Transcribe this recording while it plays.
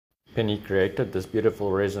Penny created this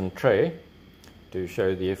beautiful resin tray to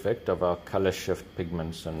show the effect of our color shift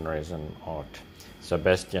pigments and resin art. So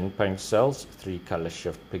Bastion paint sells 3 color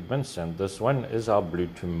shift pigments, and this one is our blue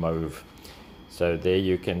to mauve. So there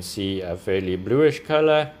you can see a fairly bluish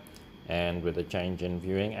color, and with a change in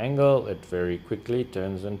viewing angle it very quickly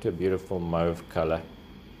turns into a beautiful mauve color.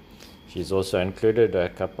 She's also included a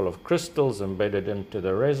couple of crystals embedded into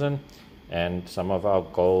the resin and some of our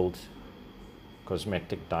gold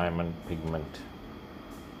cosmetic diamond pigment,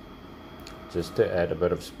 just to add a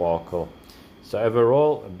bit of sparkle. So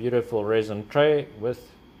overall, a beautiful resin tray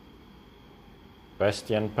with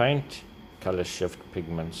Bastion paint, color shift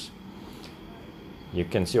pigments. You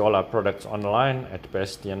can see all our products online at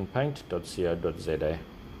bastionpaint.co.za.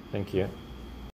 Thank you.